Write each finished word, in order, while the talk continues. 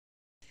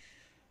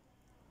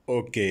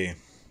Okay,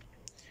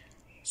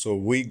 so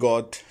we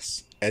got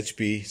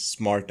HP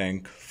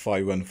SmartTank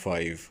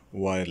 515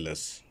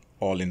 wireless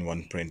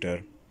all-in-one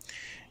printer.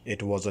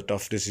 It was a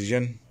tough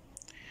decision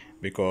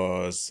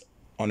because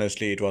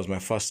honestly it was my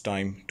first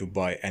time to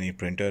buy any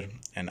printer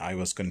and I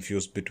was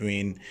confused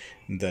between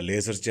the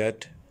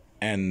LaserJet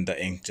and the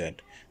inkjet.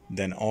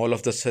 Then all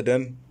of the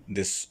sudden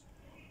this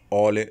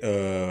all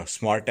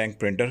SmartTank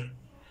printer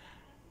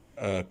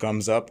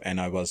comes up and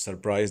I was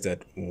surprised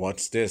that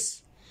what's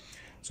this.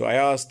 So I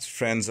asked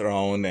friends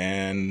around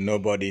and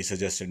nobody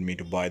suggested me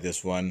to buy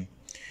this one.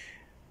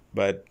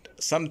 But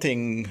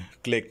something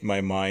clicked my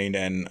mind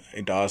and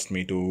it asked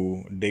me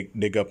to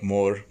dig up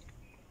more.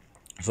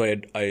 So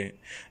I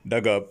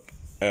dug up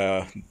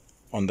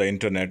on the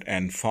internet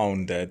and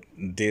found that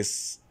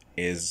this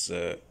is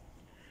the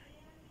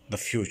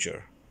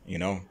future.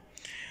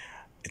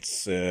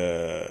 It's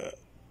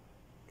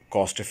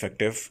cost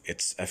effective,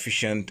 it's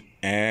efficient,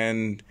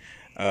 and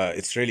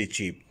it's really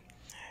cheap.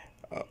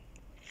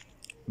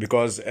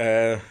 Because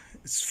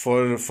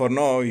for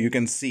now you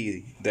can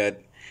see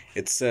that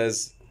it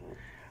says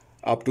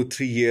up to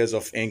 3 years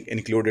of ink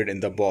included in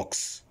the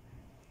box.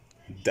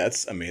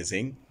 That's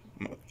amazing.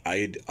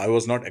 I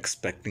was not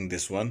expecting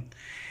this one.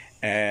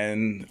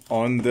 And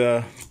on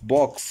the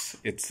box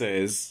it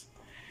says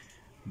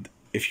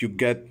if you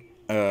get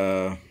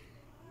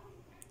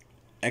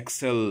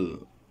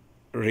Excel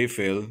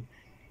refill,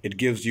 it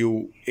gives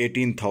you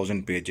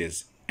 18,000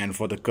 pages, and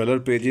for the color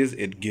pages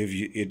it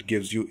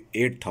gives you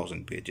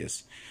 8,000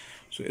 pages.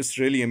 So it's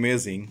really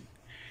amazing.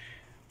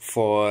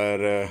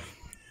 For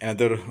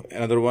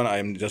another one,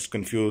 I'm just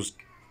confused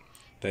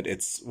that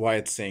it's why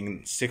it's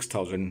saying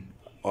 6,000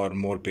 or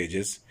more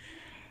pages.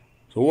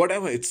 So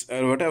whatever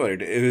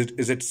it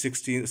is it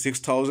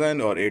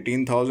 6,000 or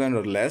 18,000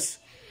 or less,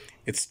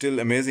 it's still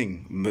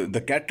amazing.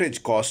 The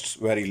cartridge costs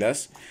very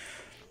less.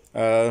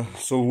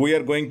 So we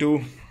are going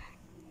to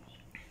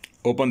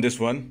open this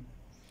one,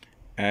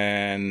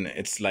 and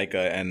it's like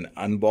an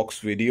unbox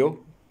video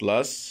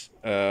plus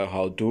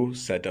how to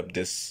set up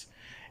this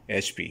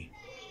HP.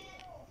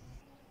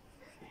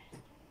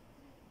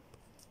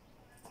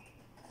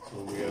 So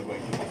we are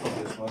going to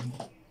open this one.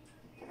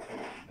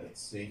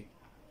 Let's see.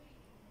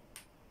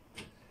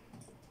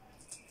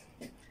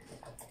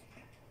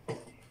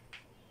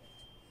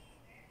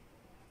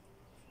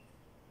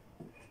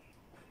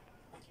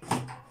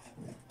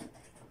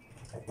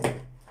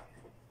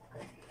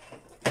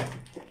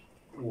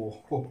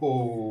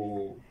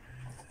 Whoa.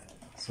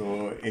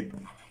 So it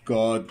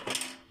got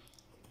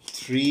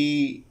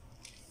 3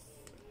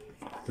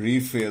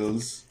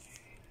 refills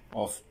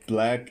of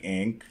black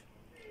ink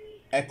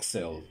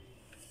Excel.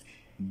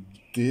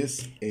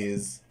 This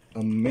is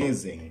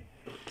amazing.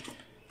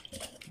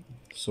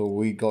 So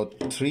we got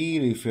 3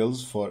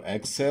 refills for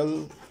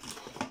Excel,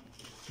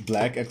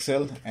 black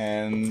Excel,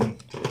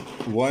 and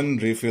 1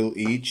 refill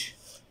each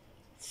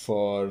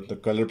for the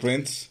color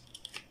prints.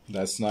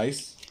 That's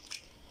nice.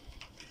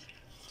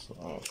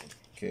 So,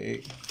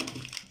 okay,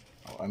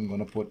 I'm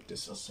gonna put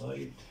this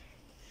aside.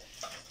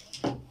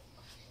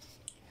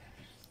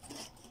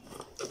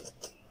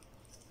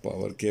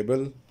 Power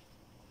cable,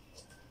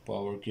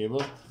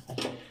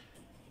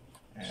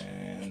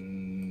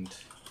 and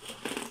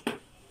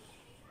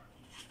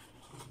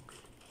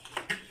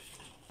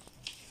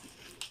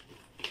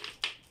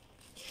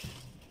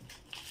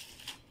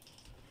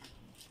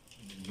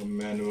the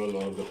manual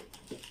or the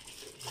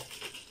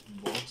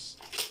box.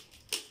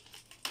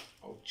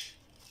 Ouch.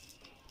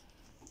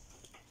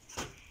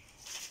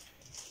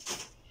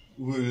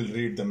 We will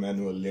read the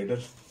manual later.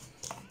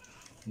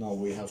 Now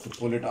we have to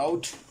pull it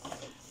out.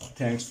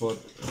 Thanks for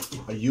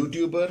a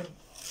YouTuber,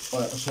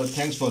 so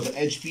thanks for the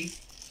HP.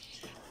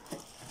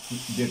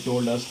 They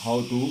told us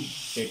how to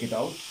take it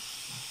out.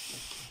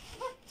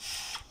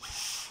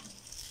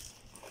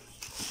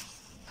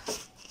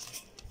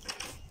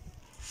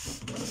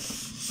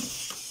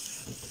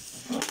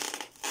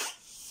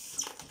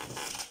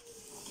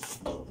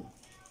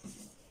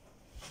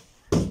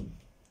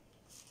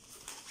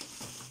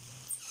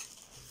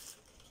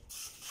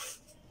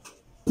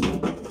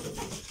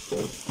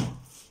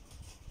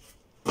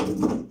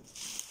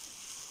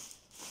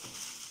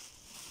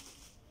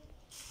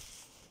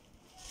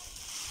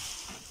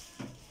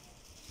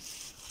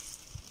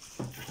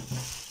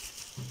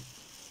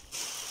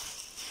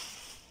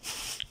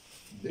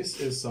 This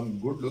is some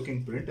good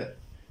looking printer.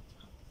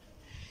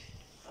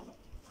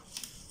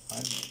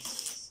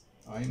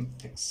 I'm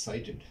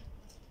excited.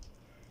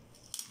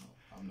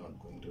 No, I'm not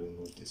going to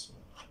remove this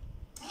one.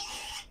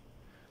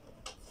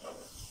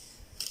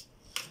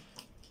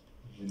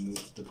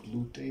 Remove the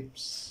glue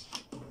tapes.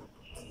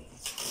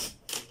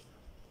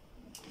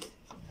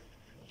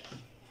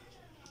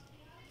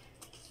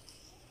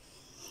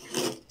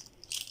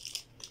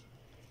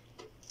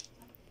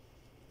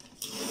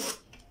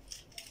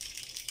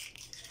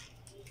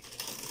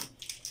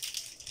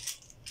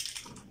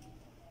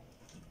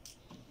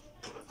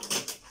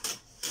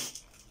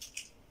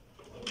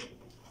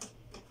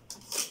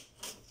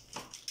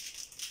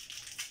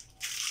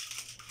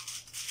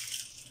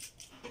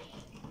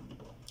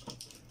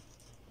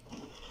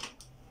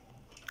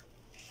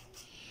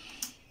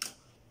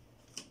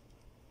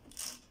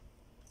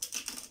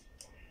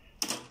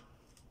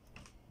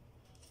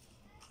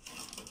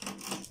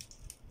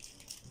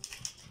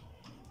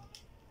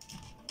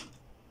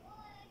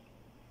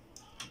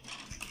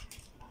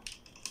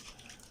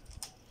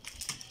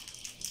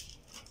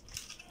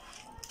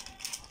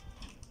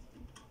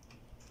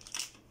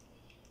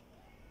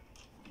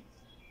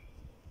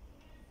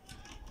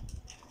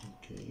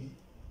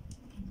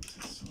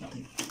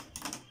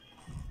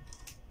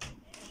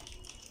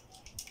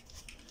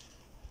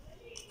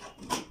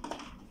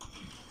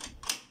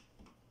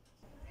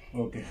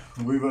 Okay,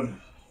 we were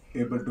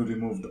able to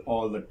remove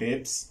all the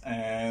tapes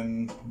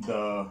and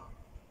the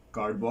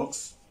card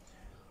box.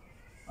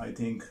 I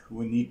think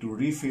we need to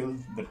refill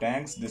the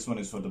tanks. This one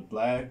is for the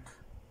black,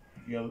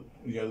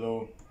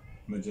 yellow,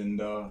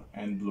 magenta,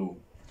 and blue.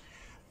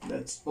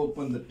 Let's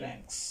open the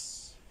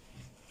tanks.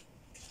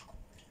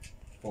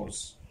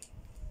 Pause.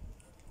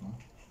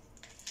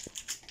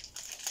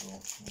 So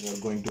we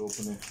are going to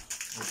open the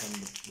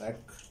black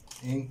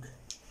ink.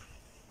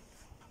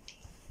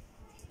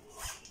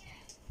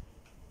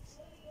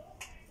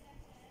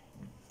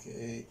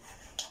 Okay.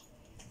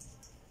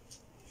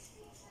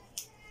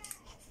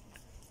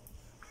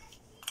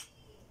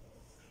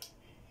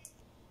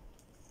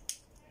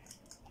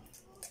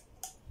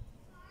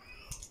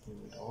 Take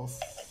it off.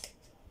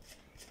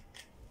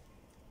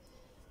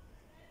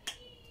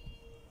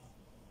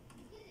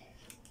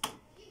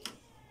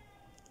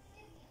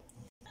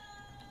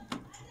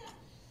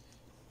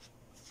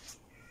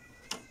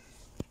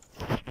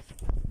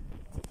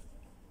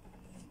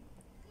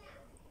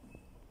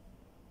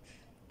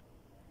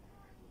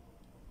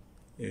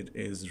 It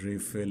is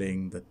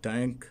refilling the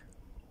tank.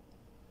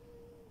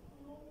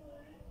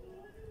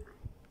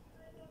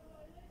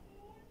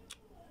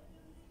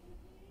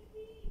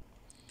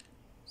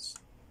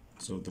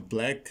 So the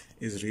black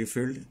is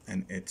refilled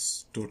and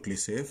it's totally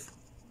safe,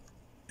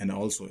 and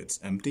also it's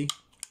empty.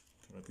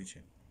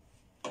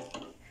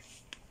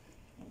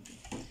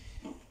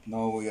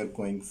 Now we are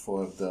going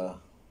for the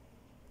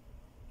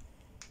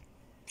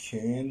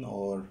can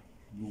or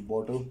blue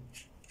bottle.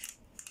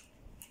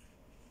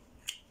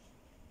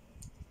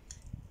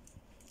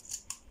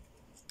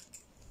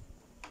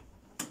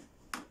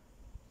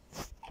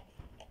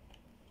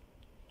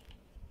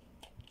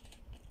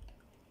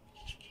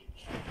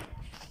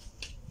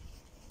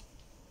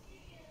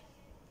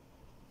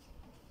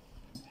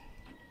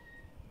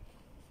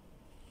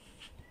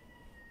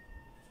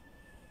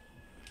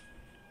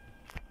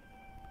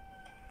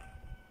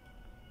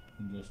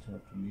 You just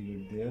have to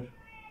leave it there.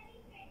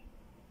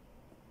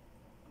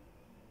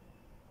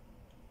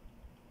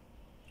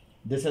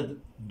 They said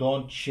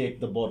don't shake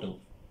the bottle.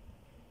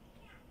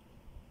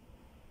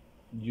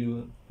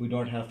 We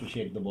don't have to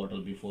shake the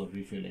bottle before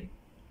refilling.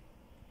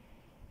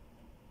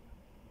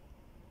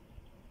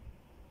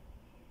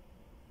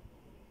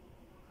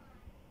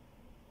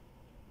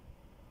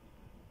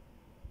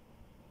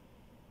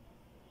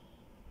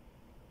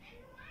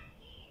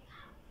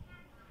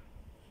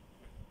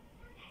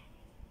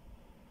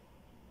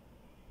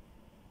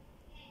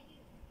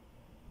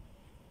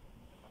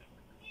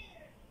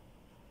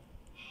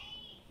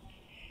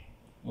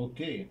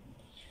 Okay,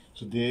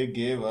 so they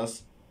gave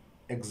us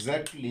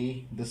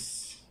exactly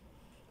this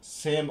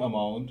same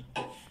amount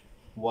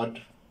what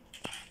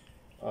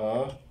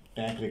a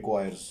tank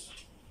requires.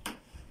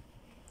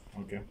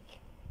 Okay,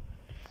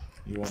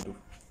 you want to.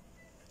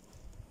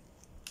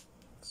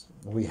 So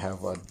we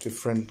have a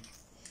different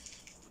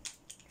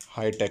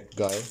high-tech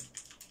guy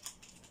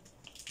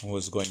who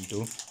is going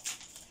to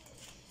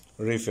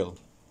refill.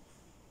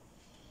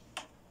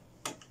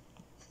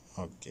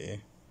 Okay.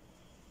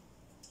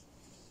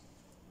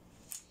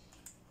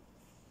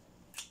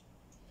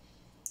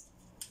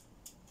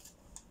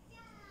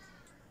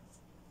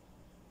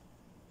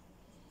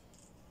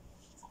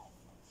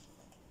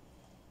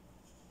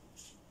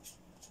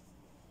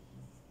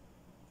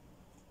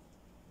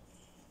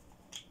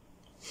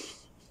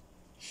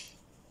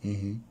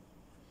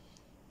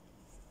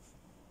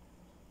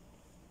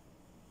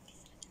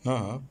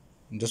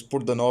 Just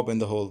put the knob in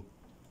the hole.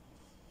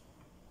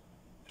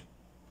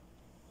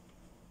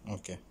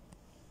 Okay.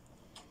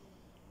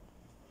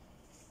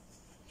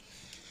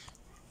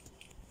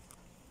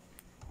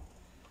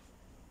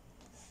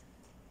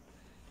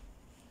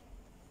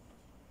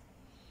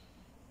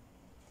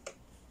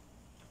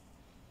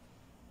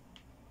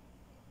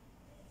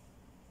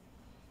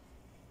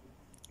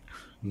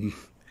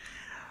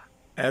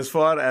 As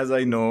far as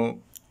I know,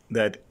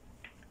 that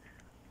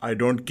I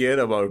don't care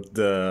about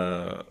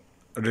the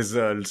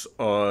results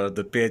or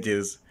the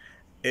pages.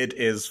 It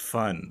is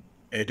fun.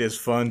 It is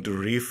fun to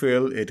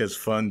refill. It is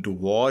fun to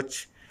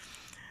watch.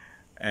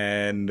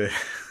 And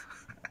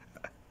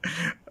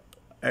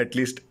at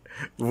least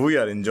we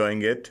are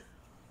enjoying it.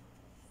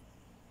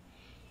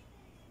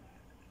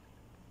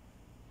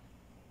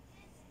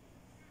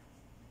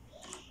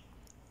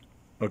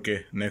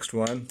 Okay, next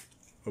one.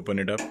 Open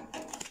it up.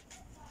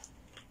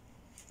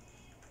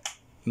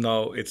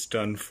 Now it's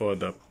done for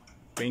the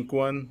pink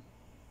one.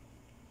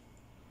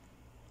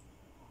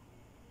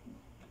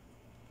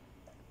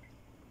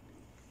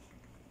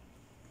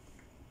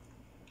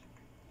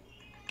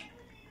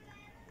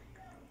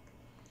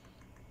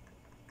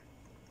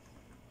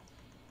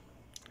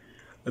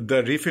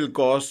 The refill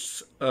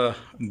costs, the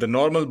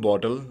normal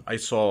bottle I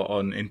saw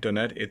on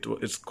internet, it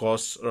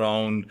costs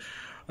around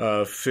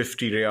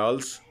 50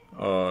 reals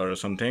or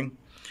something.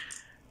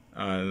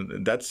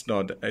 It's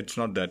not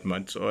that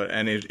much.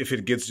 And if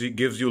it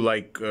gives you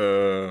like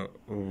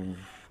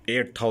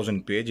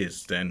 8,000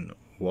 pages, then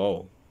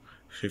wow,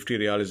 50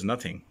 real is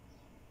nothing.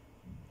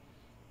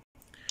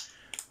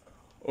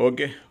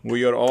 Okay,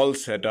 we are all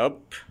set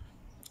up,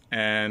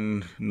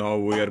 and now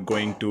we are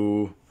going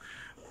to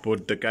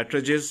put the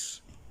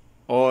cartridges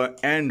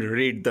and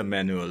read the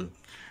manual.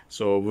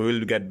 So we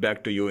will get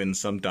back to you in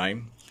some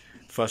time.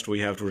 First we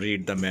have to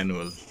read the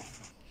manual.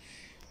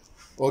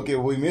 Okay,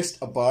 we missed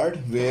a part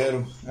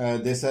where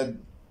they said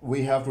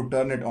we have to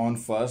turn it on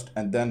first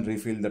and then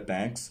refill the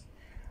tanks.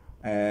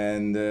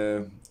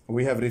 And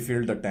we have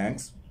refilled the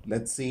tanks.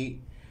 Let's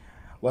see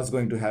what's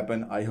going to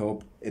happen. I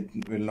hope it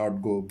will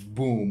not go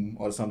boom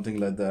or something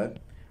like that,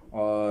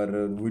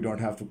 or we don't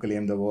have to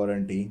claim the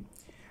warranty.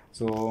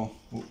 So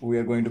we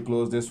are going to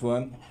close this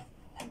one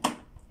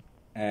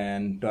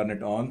and turn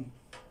it on.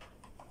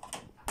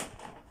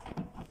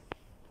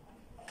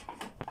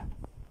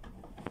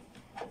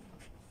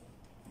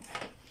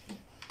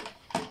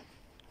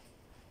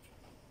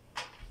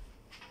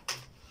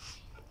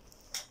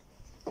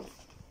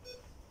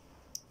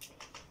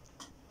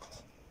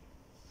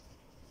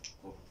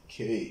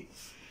 Okay,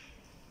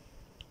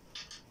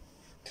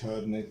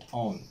 turn it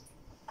on.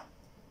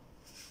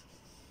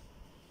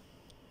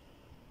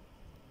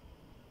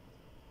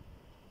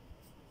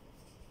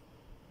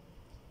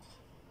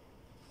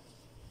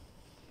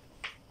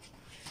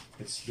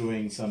 It's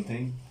doing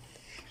something.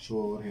 Show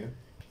over here.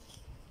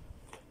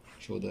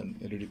 Show the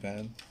LED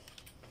panel.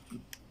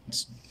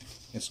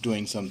 It's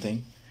doing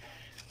something.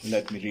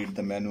 Let me read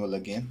the manual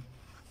again.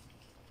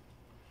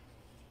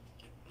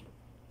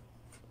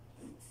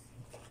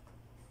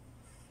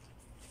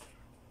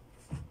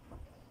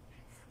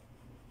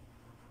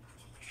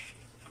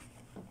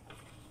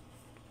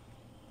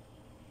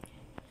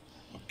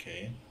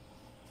 Okay.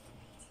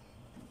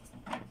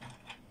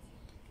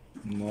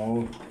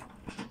 Now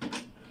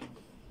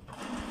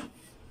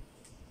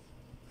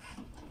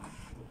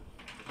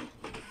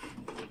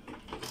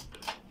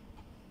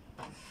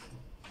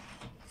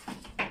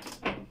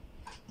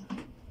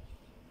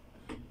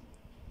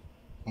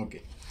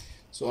okay,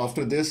 so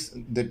after this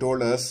they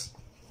told us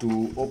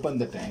to open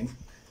the tank,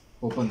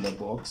 open the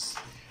box,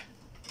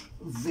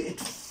 wait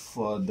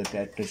for the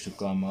cartridge to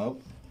come up,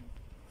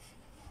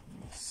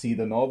 see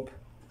the knob,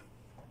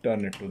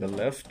 turn it to the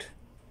left,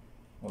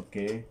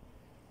 okay,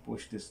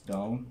 push this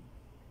down,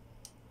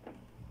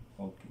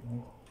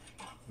 okay,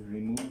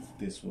 remove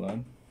this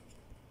one.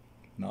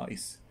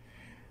 Nice.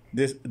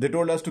 This they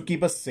told us to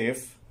keep us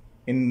safe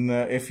in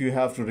if you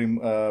have to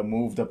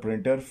move the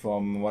printer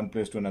from one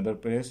place to another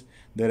place.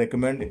 They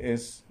recommend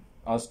is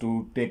us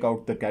to take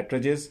out the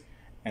cartridges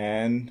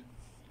and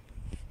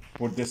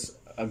put this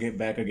again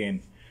back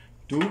again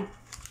to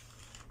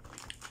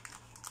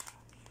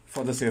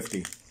for the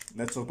safety.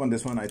 Let's open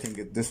this one. I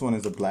think this one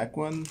is the black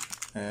one,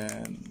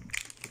 and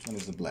which one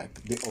is the black?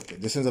 Okay,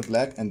 this is a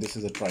black and this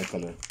is a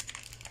tricolor.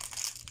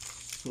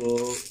 So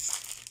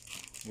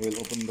we'll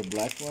open the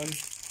black one.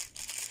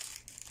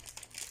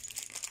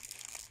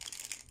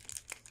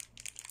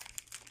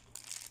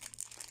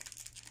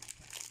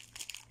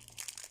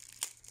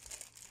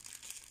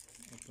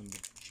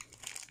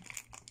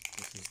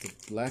 This is the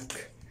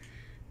black.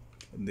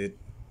 They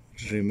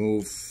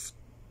remove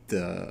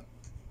the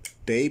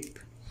tape.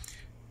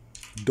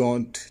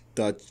 Don't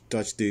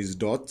touch these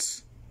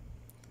dots.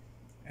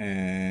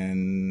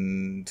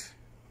 And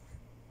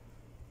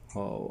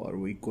how are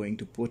we going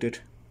to put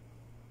it?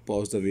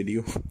 Pause the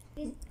video.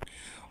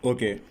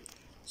 Okay,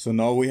 so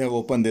now we have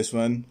opened this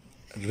one.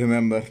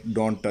 Remember,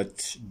 don't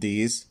touch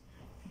these,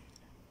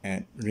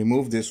 and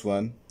remove this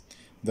one.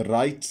 The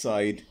right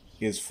side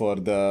is for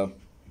the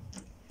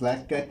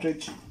black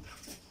cartridge.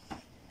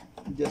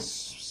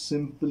 Just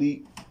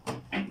simply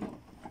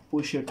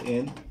push it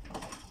in.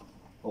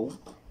 Oh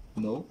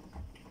no,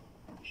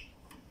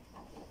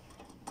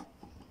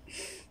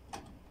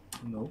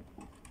 no.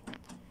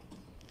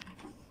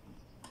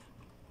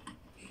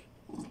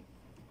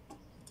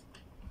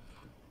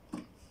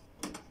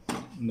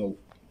 No,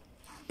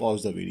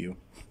 pause the video.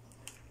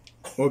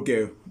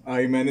 Okay,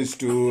 I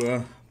managed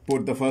to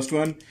put the first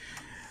one.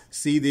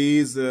 See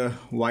these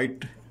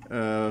white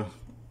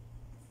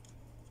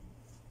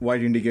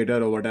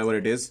indicator or whatever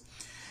it is.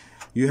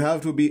 You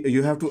have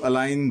to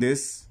align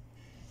this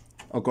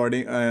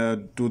according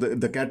to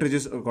the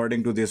cartridges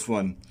according to this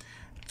one,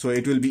 so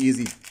it will be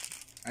easy.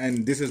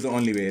 And this is the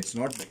only way. It's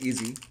not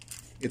easy,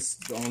 it's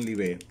the only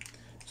way.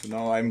 So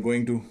now I'm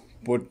going to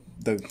put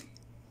the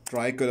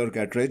tricolor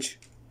cartridge,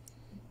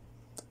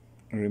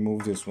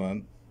 remove this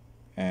one,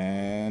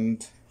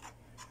 and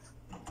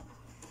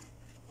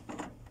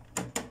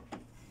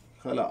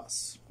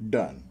khalas,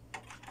 done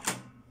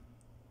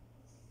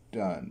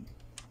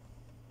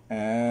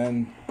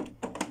and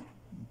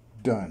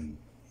done.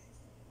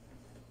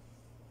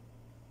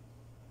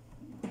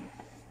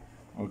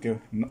 Okay,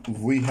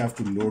 we have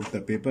to load the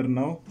paper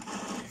now.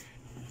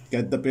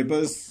 Get the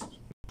papers.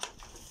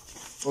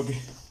 Okay,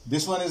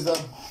 this one is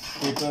the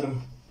paper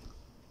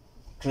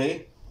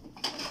tray,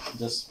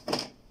 just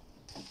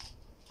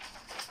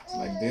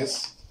like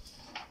this.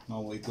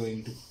 Now we're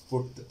going to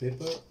put the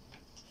paper.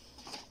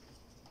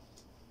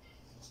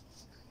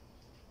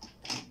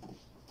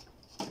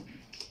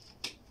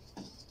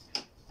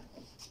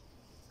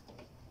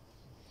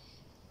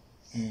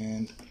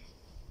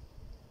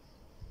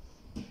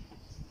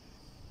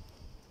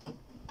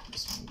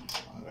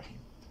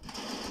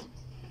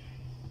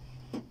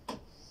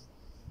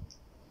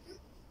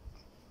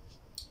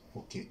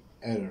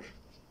 error.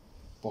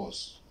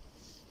 Pause.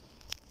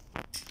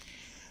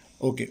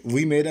 Okay,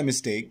 we made a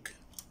mistake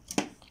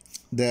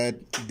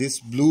that this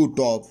blue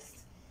top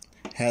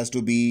has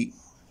to be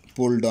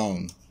pulled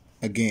down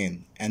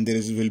again, and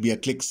will be a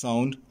click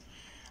sound.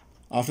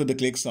 After the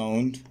click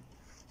sound,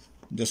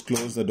 just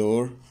close the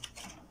door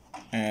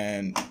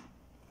and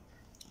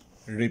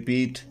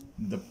repeat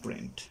the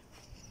print.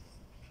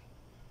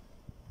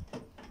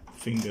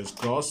 Fingers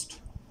crossed.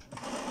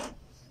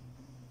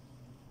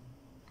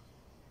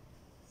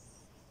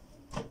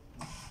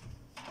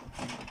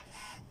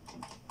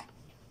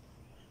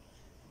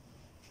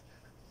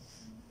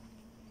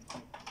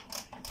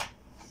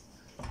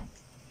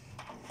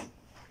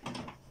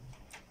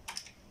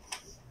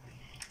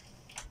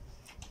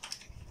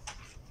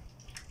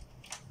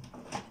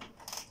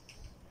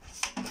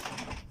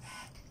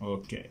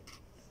 Okay.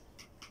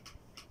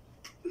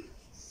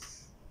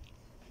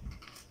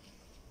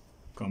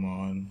 Come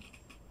on.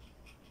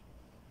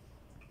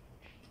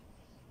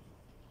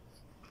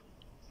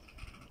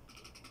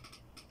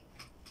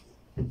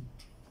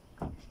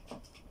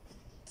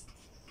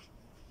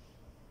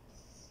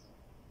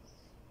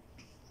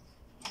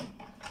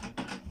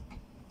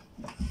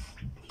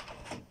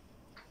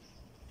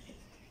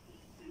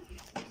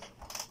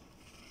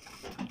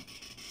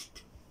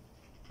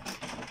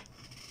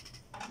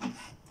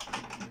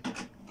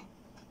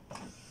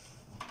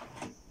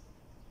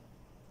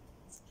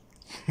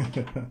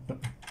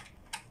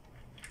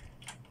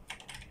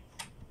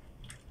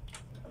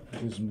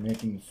 It is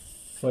making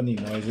funny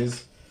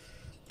noises.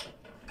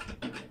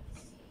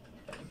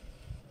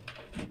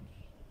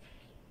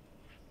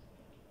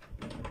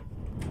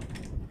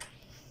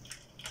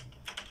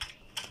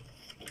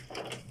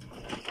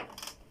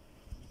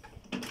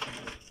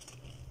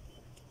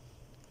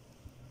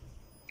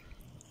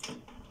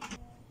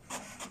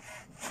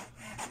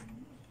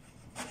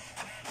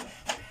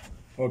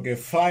 Okay,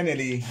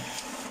 finally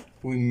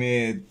we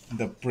made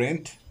the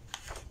print,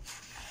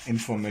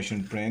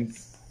 information print.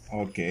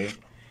 Okay,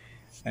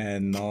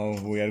 and now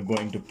we are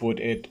going to put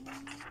it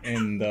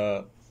in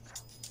the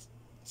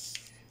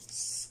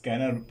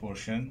scanner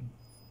portion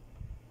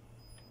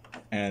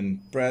and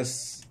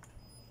press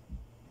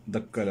the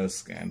color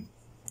scan.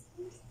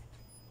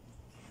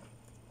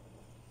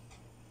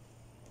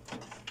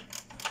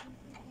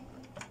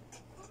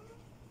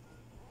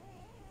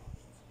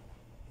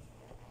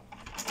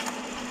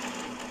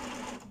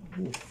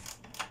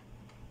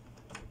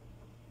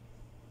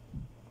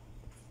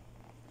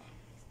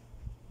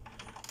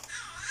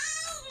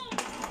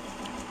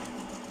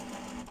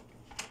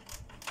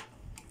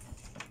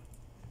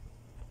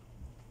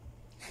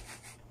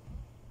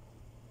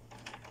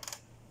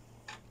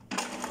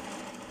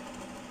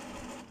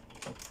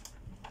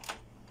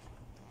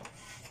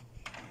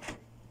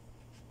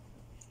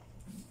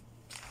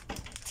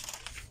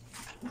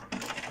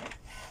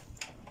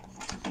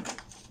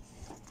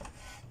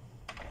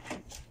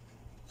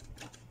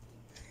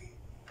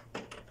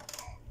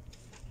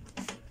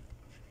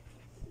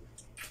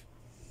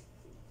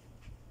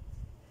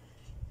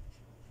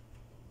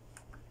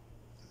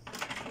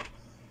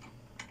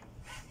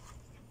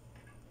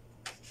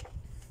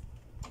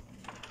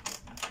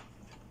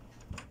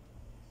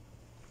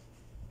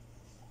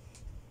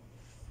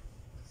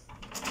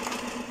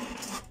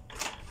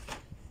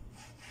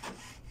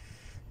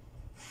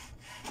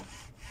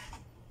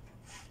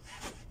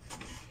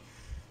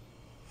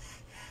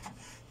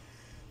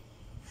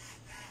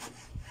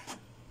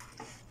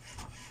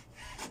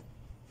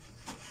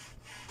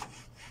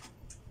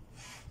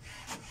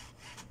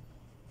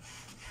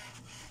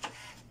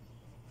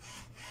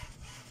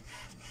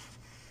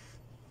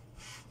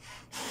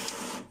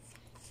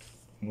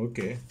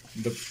 Okay,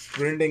 the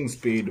printing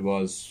speed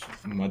was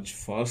much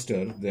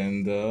faster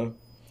than the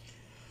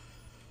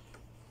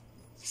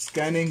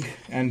scanning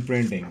and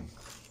printing.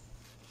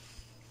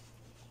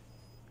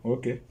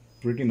 Okay,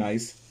 pretty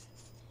nice.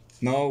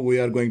 Now we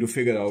are going to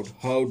figure out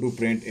how to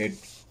print it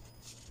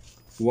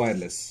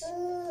wireless.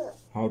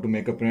 How to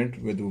make a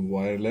print with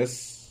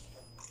wireless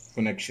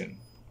connection.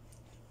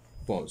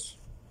 Pause.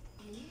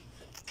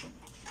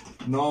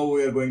 Now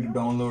we are going to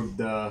download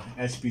the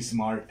HP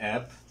Smart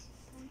app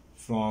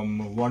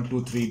from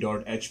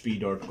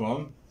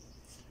 123.hp.com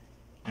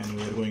and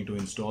we are going to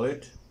install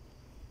it.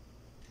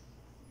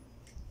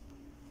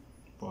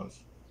 Pause.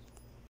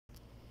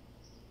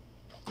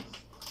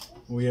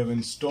 We have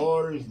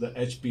installed the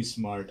HP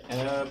Smart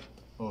app.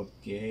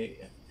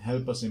 Okay,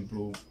 help us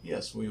improve.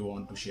 Yes, we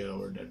want to share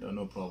our data,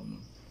 no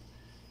problem.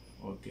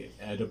 Okay,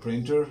 add a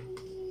printer.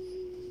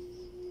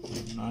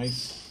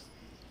 Nice.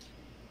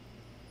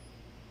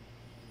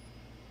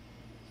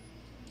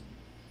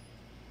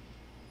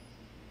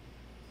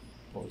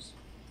 Pause.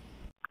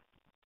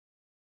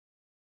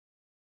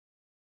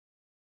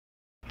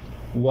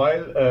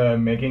 While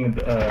making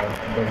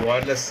the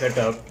wireless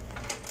setup,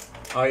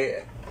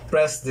 I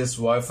pressed this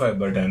Wi-Fi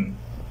button,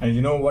 and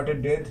you know what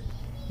it did?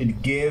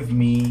 It gave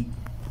me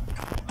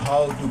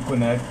how to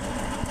connect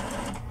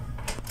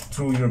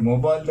through your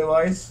mobile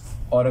device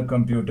or a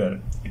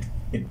computer.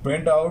 It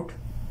print out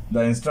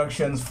the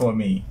instructions for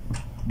me.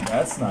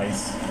 That's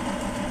nice.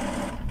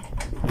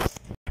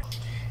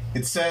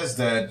 It says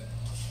that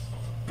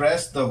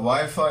press the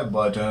Wi-Fi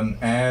button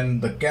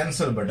and the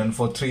cancel button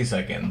for 3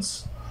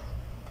 seconds.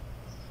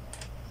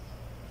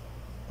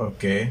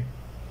 Okay.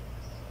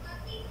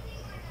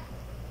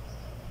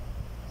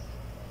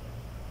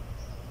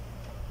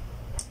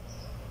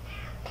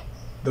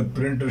 The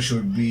printer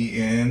should be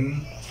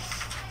in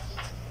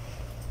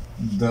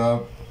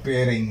the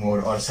pairing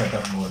mode or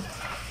setup mode.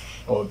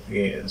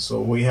 Okay, so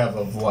we have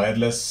a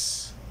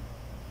wireless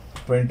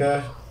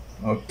printer.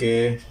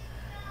 Okay,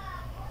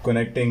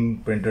 connecting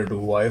printer to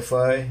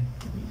Wi-Fi.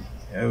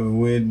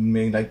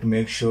 We'd like to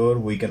make sure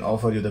we can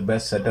offer you the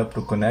best setup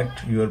to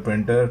connect your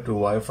printer to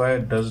Wi-Fi.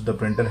 Does the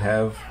printer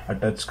have a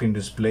touchscreen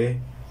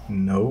display?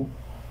 No.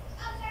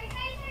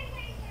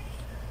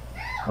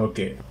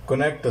 Okay,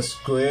 connect the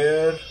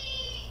square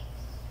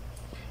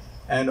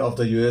end of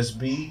the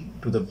USB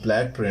to the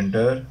black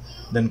printer,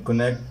 then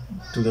connect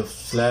to the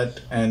flat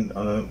end.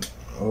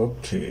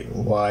 Okay,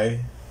 why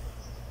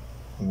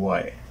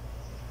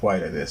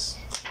like this?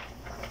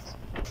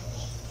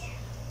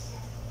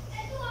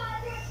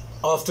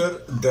 After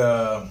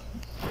the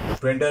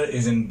printer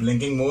is in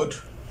blinking mode,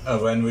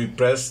 when we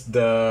press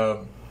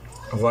the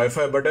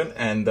Wi-Fi button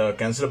and the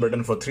cancel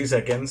button for 3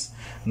 seconds,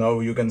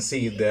 now you can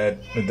see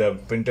that the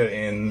printer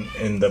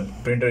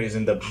is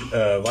in the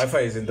Wi-Fi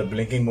is in the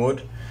blinking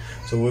mode.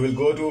 So we will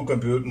go to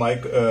compute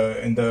mic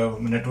in the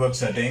network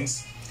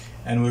settings,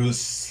 and we will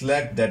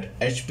select that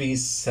HP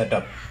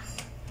setup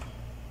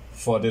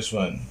for this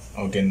one.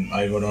 Okay,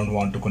 I don't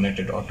want to connect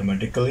it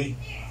automatically.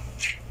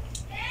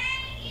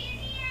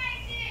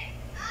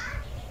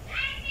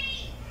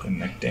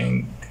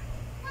 Connecting.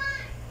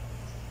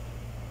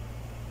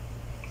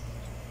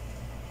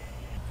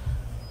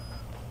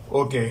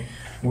 Okay,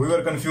 we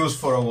were confused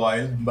for a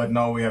while, but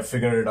now we have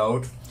figured it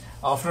out.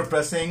 After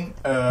pressing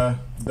the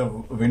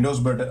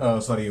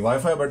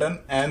Wi-Fi button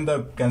and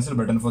the cancel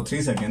button for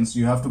 3 seconds,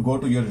 you have to go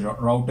to your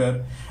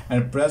router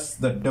and press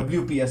the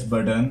WPS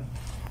button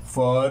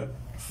for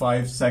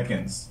 5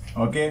 seconds.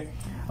 Okay,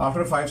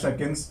 after 5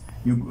 seconds,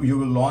 you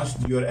will launch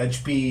your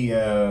HP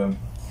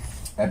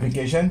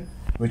application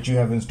which you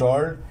have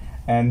installed,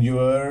 and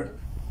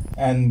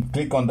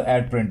click on the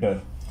add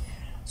printer.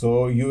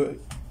 So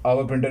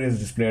our printer is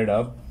displayed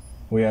up.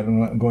 We are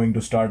going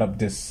to start up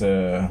this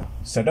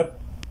setup.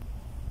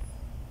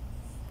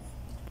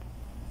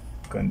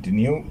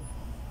 Continue.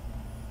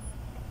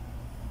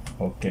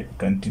 Okay,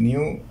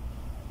 continue.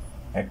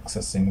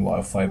 Accessing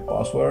Wi-Fi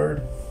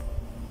password.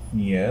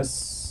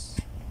 Yes.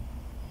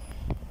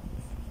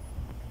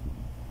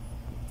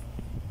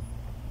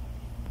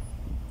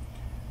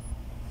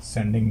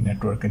 Sending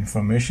network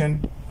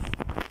information.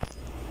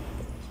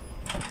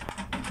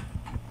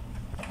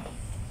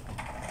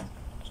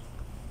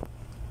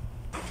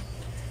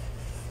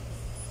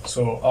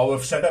 So our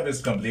setup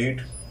is complete.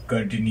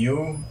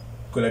 Continue.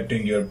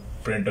 Collecting your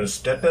printer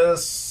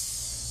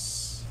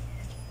status.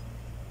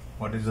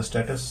 What is the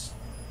status?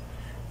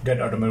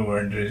 Get automatic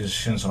warranty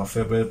registration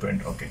software will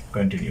print. Okay,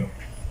 continue.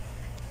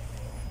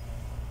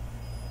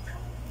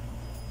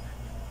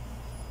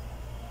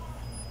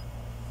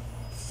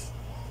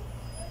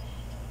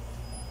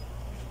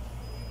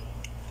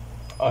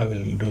 I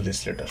will do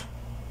this later.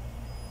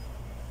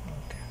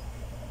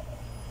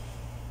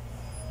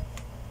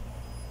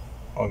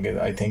 Okay,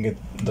 I think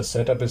the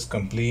setup is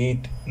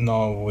complete.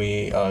 Now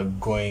we are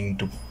going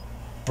to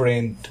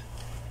print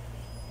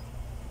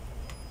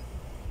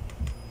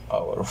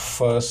our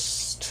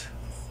first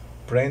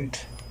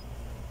print.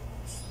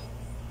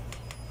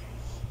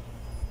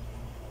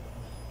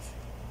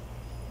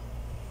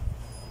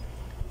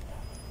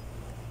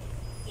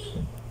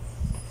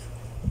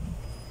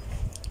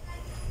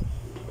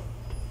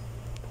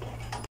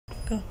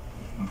 Go.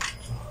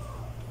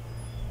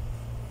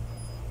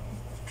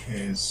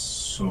 Okay,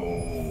 so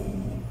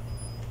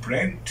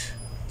print.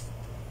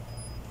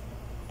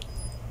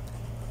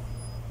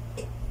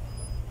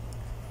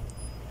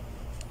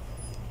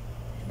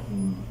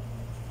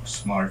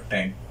 Smart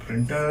tank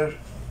printer,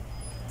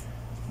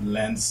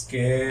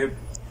 landscape,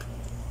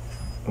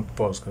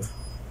 pause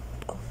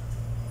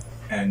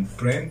and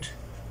print.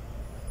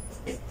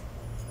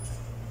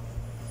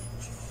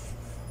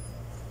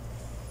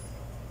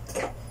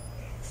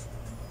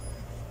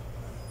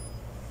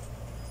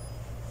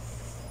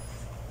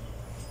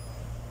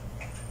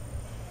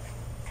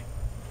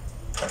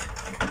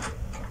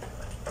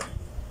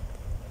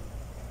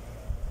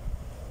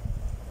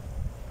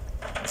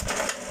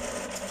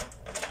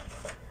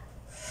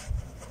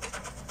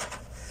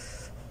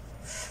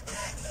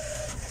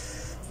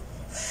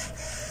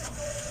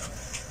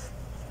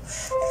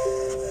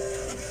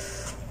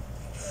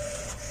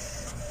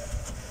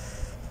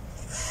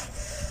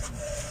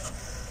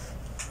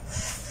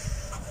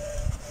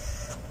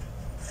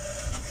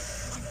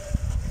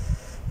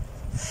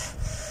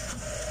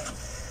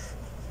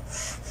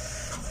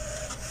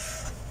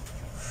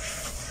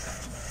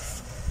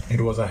 It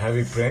was a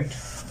heavy print.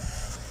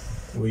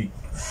 We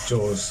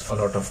chose a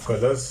lot of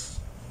colors,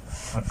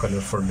 a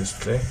colorful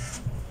display.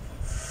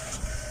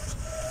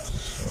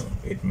 So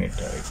It may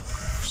take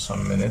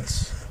some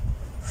minutes.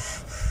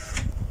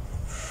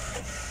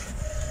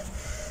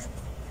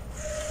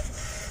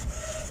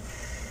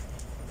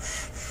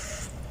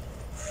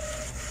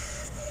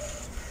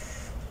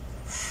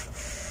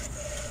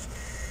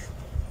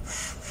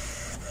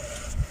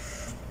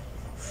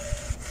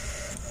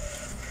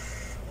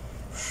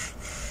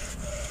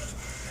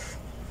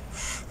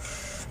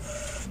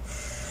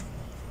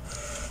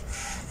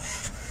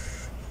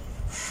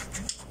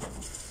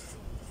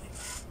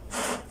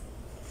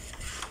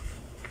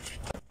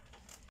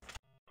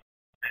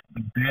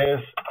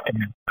 This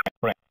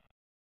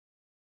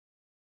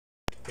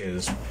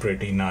is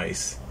pretty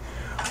nice.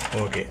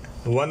 Okay,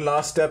 one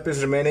last step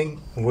is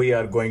remaining. We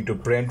are going to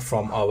print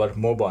from our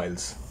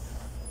mobiles.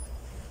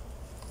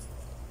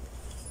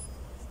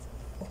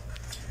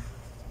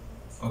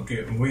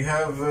 Okay, we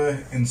have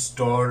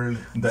installed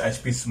the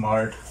HP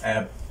Smart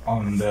app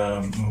on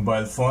the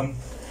mobile phone.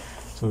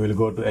 So we'll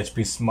go to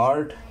HP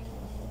Smart,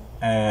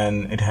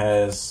 and it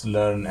has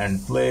learn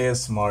and play,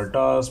 smart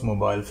task,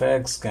 mobile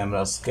fax,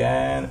 camera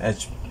scan,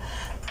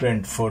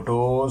 print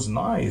photos.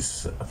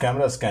 Nice.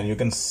 Camera scan, you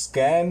can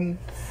scan,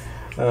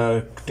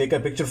 take a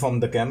picture from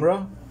the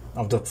camera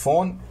of the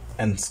phone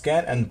and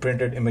scan and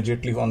print it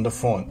immediately on the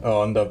phone,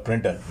 on the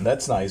printer.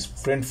 That's nice.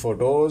 Print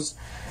photos,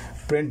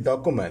 print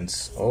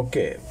documents.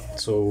 Okay,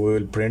 so we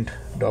will print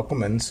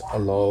documents.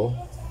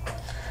 Allow.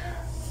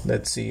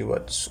 Let's see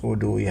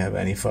do we have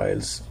any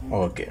files.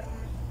 Okay,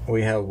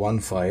 we have one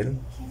file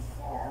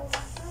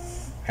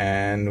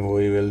and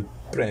we will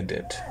print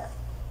it.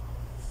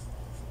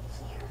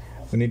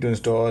 We need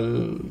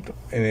to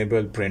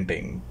enable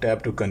printing.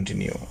 Tap to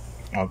continue.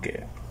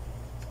 Okay,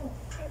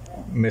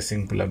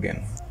 missing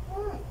plugin.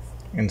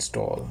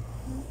 Install.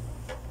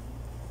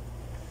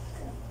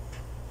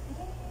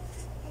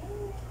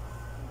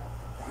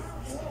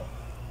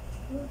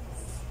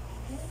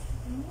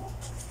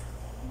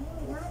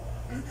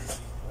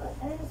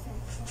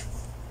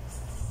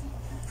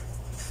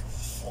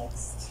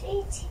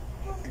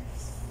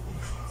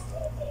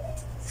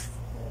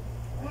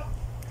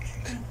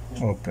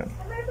 Open.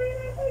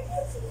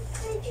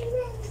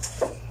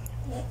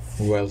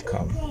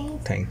 Welcome.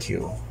 Thank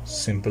you.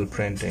 Simple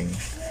printing.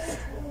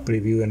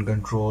 Preview and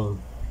control.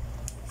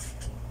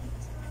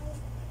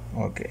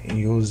 Okay,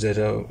 use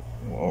data.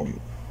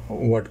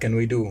 What can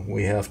we do?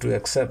 We have to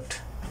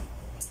accept.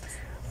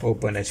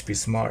 Open HP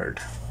Smart.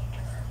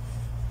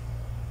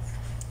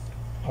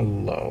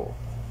 Allow.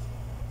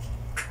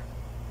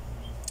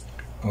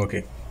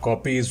 Okay,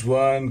 copy is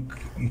one,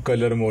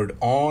 color mode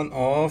on,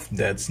 off.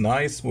 That's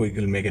nice. We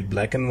will make it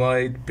black and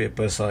white.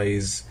 Paper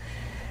size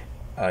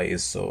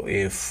ISO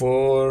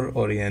A4,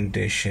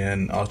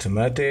 orientation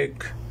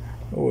automatic.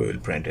 We will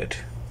print it.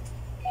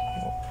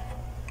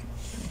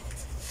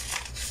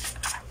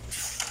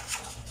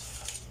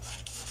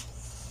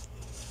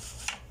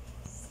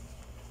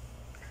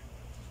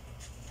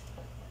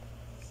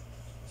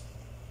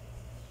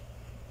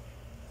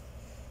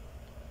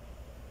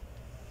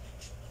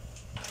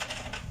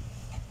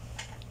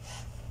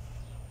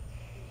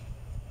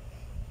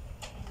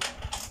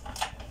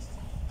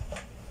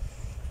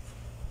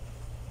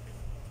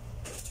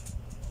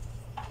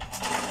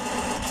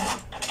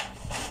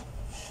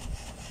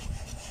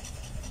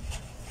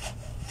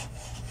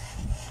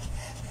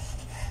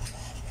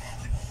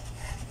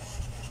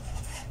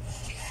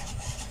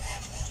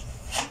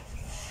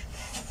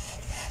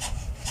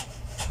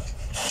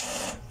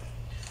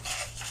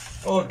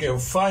 Okay,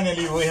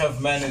 finally we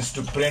have managed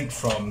to print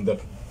from the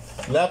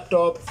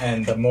laptop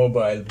and the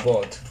mobile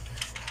both,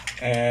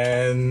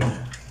 and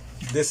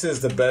this is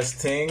the best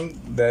thing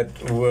that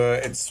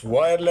it's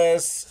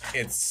wireless.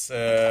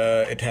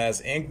 It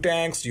has ink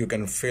tanks. You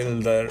can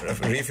refill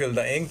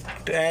the ink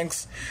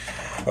tanks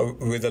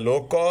with a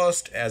low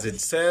cost, as it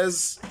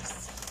says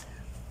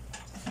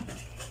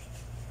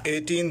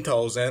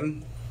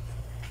 18,000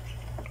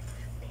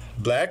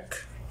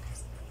 black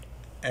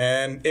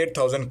and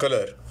 8,000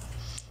 color.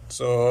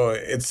 So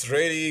it's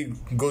really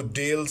good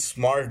deal,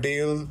 smart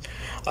deal.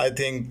 I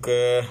think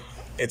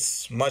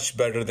it's much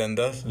better than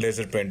the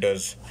laser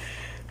printers.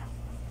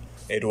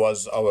 It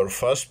was our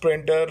first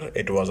printer,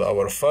 it was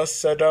our first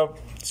setup,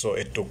 so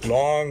it took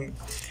long.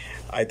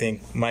 I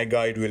think my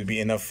guide will be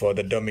enough for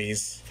the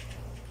dummies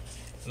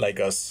like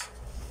us.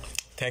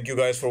 Thank you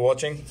guys for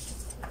watching.